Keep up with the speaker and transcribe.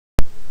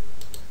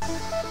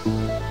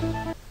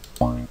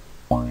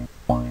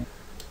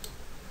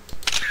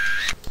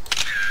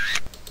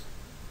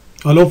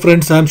Hello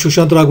friends, I am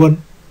Shushant Raghavan.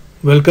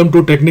 Welcome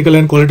to Technical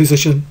and Quality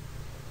Session.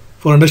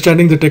 For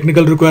understanding the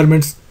technical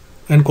requirements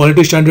and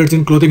quality standards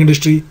in clothing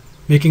industry,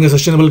 making a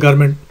sustainable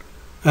garment,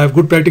 I have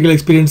good practical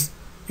experience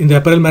in the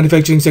apparel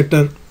manufacturing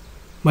sector.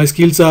 My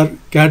skills are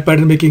CAD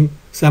pattern making,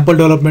 sample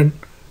development,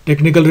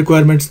 technical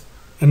requirements,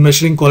 and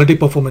measuring quality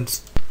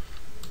performance.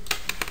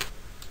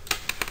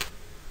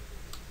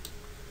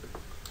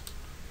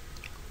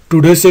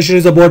 Today's session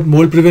is about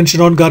mold prevention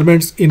on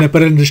garments in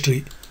apparel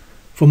industry.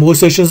 For more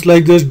sessions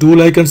like this, do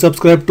like and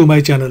subscribe to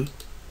my channel.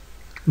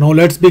 Now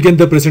let's begin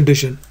the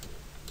presentation.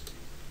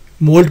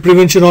 Mold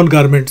prevention on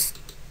garments.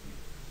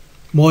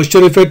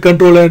 Moisture effect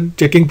control and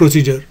checking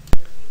procedure.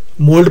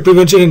 Mold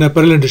prevention in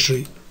apparel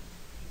industry.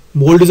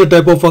 Mold is a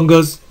type of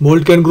fungus.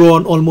 Mold can grow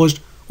on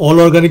almost all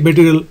organic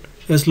material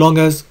as long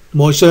as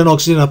moisture and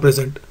oxygen are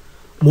present.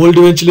 Mold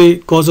eventually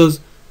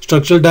causes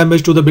structural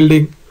damage to the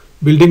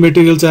building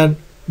materials and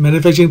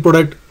manufacturing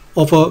product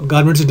of a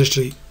garments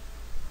industry.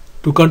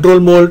 To control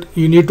mold,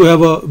 you need to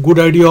have a good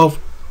idea of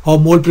how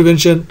mold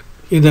prevention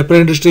in the apparel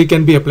industry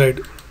can be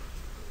applied.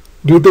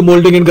 Due to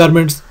molding in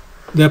garments,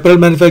 the apparel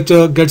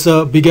manufacturer gets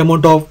a big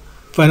amount of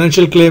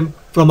financial claim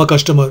from a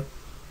customer.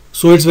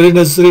 So it's very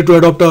necessary to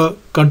adopt a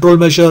control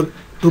measure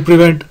to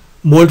prevent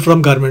mold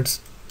from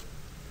garments.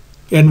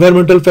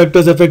 Environmental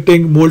factors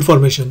affecting mold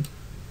formation.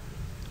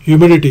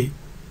 Humidity.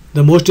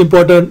 The most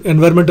important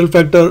environmental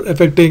factor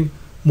affecting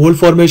mold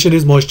formation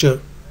is moisture.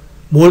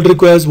 Mold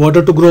requires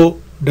water to grow,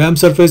 damp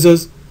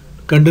surfaces,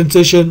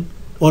 condensation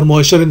or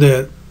moisture in the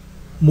air.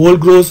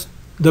 Mold grows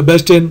the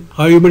best in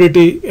high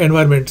humidity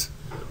environments.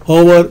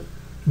 However,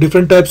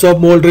 different types of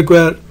mold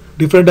require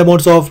different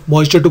amounts of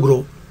moisture to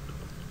grow.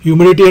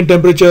 Humidity and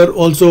temperature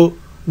also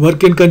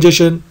work in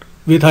conjunction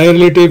with higher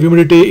relative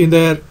humidity in the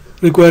air,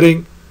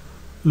 requiring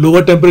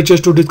lower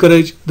temperatures to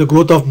discourage the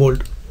growth of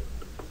mold.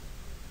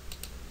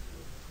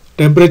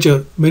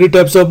 Temperature. Many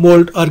types of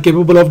mold are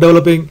capable of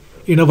developing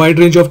in a wide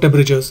range of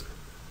temperatures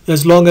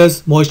as long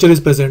as moisture is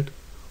present.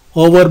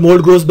 However,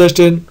 mold grows best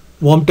in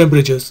warm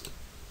temperatures.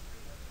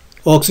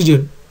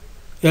 Oxygen.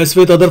 As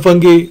with other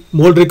fungi,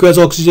 mold requires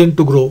oxygen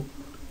to grow.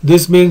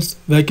 This means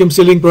vacuum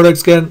sealing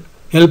products can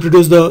help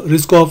reduce the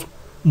risk of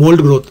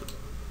mold growth.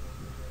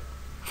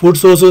 Food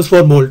sources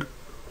for mold.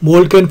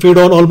 Mold can feed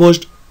on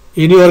almost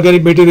any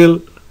organic material,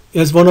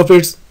 as one of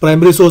its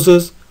primary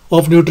sources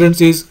of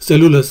nutrients is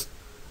cellulose,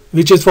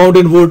 which is found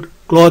in wood,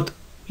 cloth,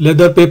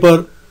 leather,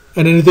 paper,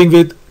 and anything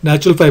with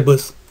natural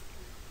fibers.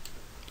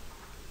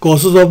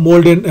 Causes of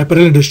mold in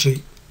apparel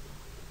industry.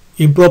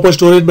 Improper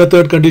storage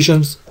method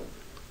conditions,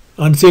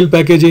 unsealed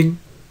packaging,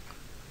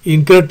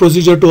 incorrect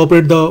procedure to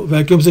operate the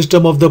vacuum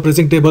system of the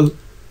pressing table,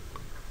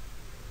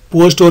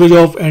 poor storage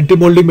of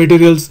anti-molding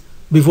materials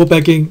before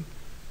packing,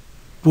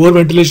 poor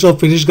ventilation of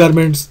finished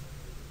garments,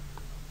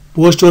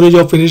 poor storage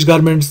of finished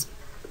garments,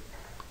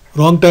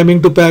 wrong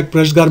timing to pack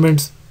pressed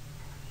garments,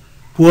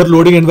 poor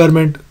loading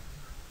environment,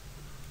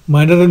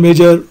 minor and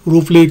major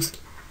roof leaks.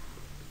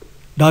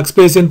 Dark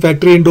space in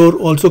factory indoor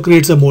also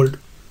creates a mold.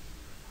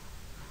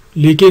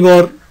 Leaking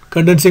or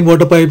condensing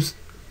water pipes,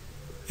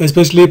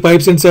 especially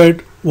pipes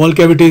inside wall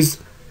cavities.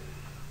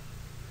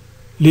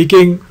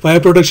 Leaking fire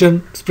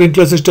protection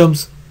sprinkler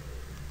systems.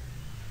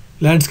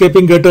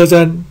 Landscaping gutters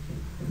and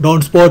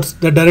downspouts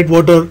that direct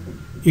water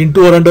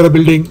into or under a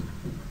building.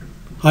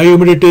 High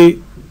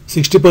humidity,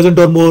 60%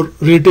 or more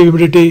relative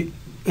humidity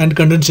and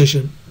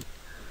condensation.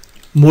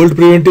 Mold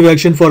preventive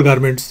action for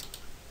garments.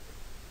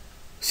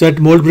 Set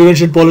mold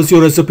prevention policy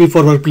or recipe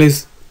for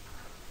workplace.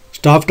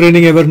 Staff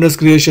training awareness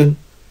creation.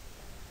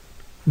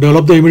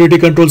 Develop the humidity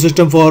control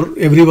system for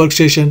every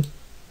workstation.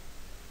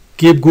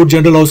 Keep good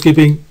general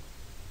housekeeping.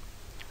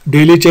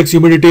 Daily checks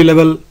humidity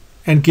level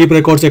and keep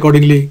records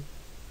accordingly.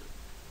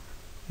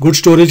 Good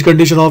storage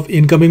condition of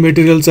incoming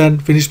materials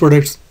and finished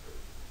products.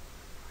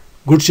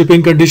 Good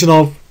shipping condition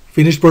of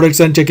finished products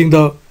and checking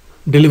the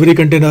delivery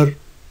container.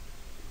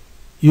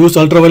 Use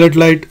ultraviolet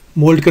light.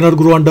 Mold cannot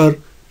grow under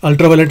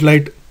ultraviolet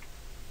light.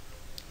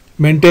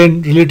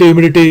 Maintain relative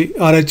humidity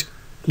RH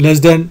less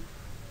than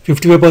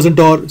 55%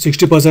 or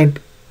 60%.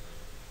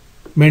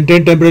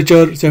 Maintain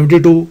temperature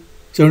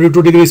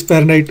 72 degrees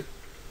Fahrenheit.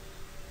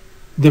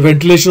 The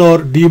ventilation or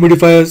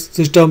dehumidifier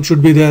system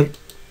should be there.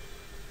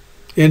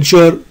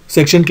 Ensure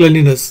section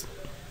cleanliness.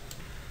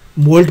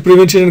 Mold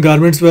prevention in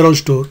garments warehouse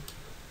store.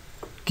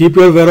 Keep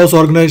your warehouse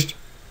organized.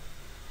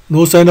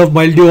 No sign of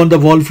mildew on the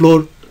wall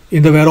floor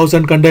in the warehouse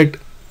and conduct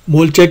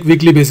mold check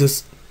weekly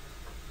basis.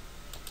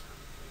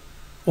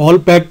 All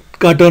packed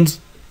cartons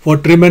for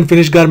trim and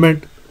finished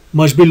garment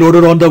must be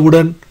loaded on the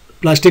wooden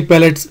plastic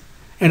pallets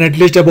and at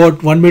least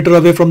about 1 meter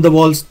away from the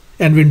walls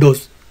and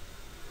windows.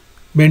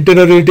 Maintain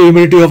a relative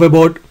humidity of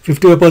about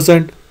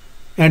 55%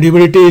 and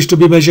humidity is to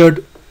be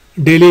measured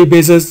daily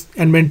basis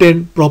and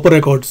maintain proper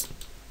records.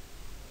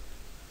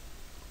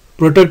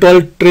 Protect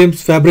all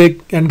trims,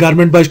 fabric and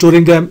garment by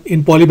storing them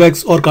in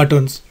polybags or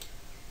cartons.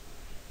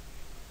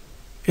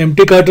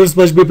 Empty cartons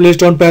must be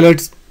placed on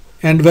pallets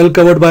and well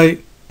covered by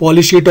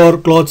poly sheet or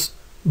cloths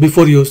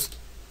before use.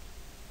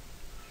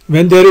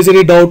 When there is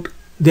any doubt,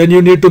 then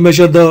you need to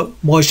measure the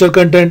moisture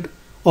content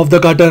of the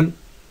carton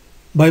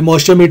by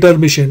moisture meter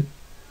machine.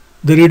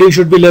 The reading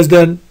should be less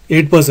than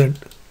 8%.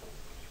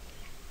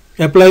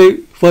 Apply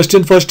first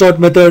in first out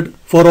method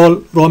for all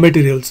raw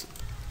materials.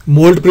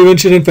 Mold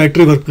prevention in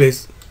factory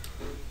workplace.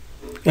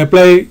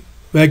 Apply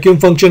vacuum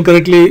function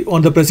correctly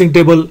on the pressing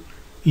table.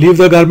 Leave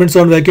the garments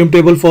on vacuum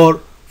table for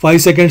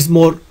 5 seconds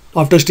more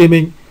after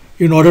steaming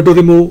in order to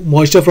remove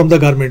moisture from the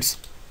garments.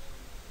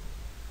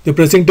 The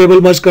pressing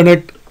table must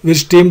connect with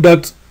steam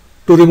ducts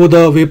to remove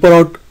the vapor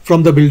out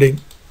from the building.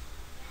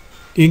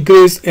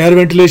 Increase air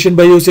ventilation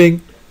by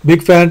using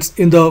big fans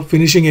in the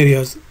finishing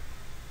areas.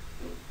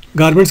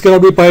 Garments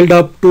cannot be piled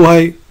up too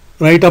high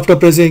right after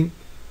pressing.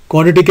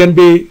 Quantity can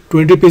be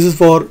 20 pieces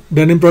for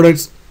denim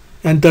products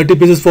and 30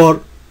 pieces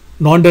for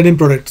non-denim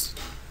products.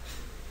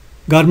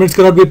 Garments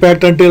cannot be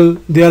packed until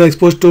they are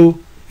exposed to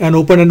an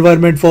open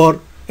environment for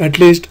at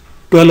least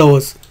 12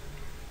 hours.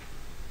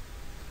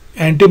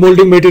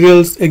 Anti-molding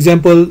materials,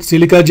 example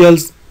silica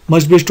gels,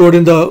 must be stored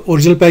in the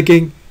original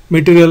packing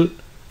material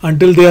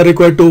until they are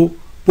required to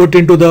put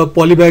into the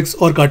polybags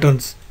or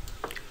cartons.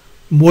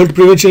 Mold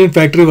prevention in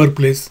factory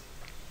workplace.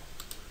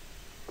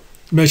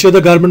 Measure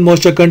the garment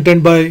moisture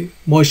content by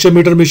moisture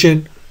meter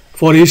machine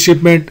for each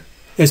shipment,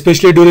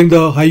 especially during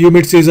the high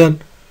humid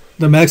season.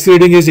 The max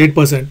reading is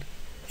 8%.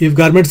 If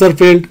garments are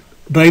filled,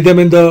 dry them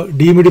in the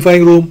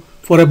dehumidifying room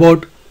for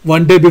about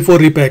 1 day before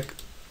repack.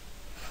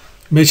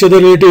 Measure the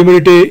relative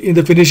humidity in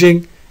the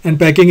finishing and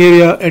packing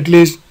area at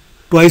least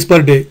twice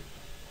per day.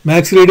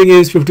 Max reading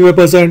is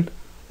 55%.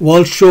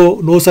 Walls show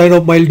no sign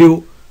of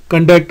mildew.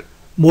 Conduct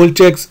mold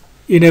checks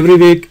in every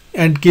week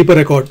and keep a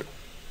record.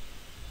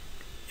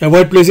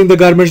 Avoid placing the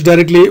garments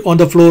directly on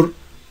the floor,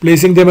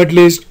 placing them at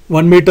least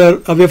 1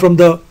 meter away from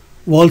the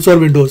walls or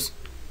windows.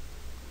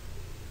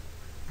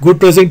 Good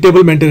pressing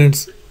table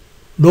maintenance.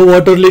 No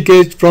water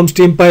leakage from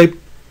steam pipe.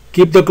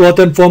 Keep the cloth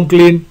and foam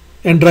clean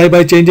and dry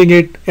by changing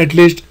it at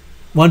least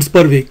once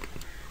per week.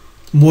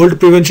 Mold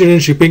prevention in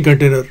shipping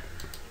container.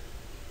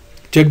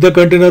 Check the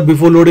container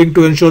before loading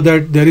to ensure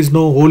that there is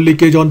no hole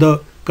leakage on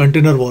the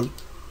container wall.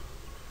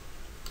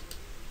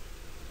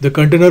 The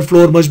container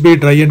floor must be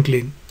dry and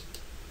clean.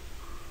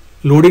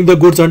 Loading the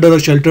goods under a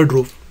sheltered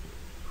roof.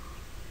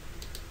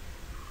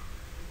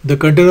 The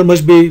container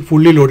must be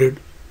fully loaded.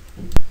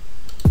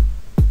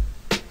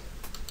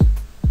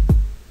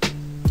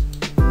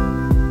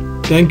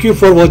 Thank you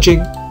for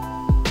watching.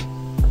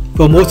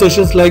 For more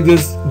sessions like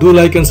this, do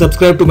like and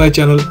subscribe to my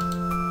channel.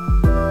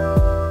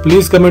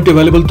 Please comment your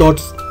valuable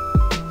thoughts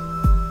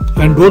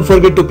and don't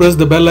forget to press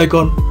the bell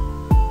icon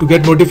to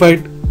get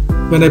notified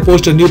when I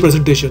post a new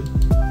presentation.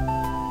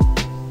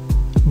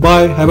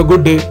 Bye, have a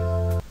good day.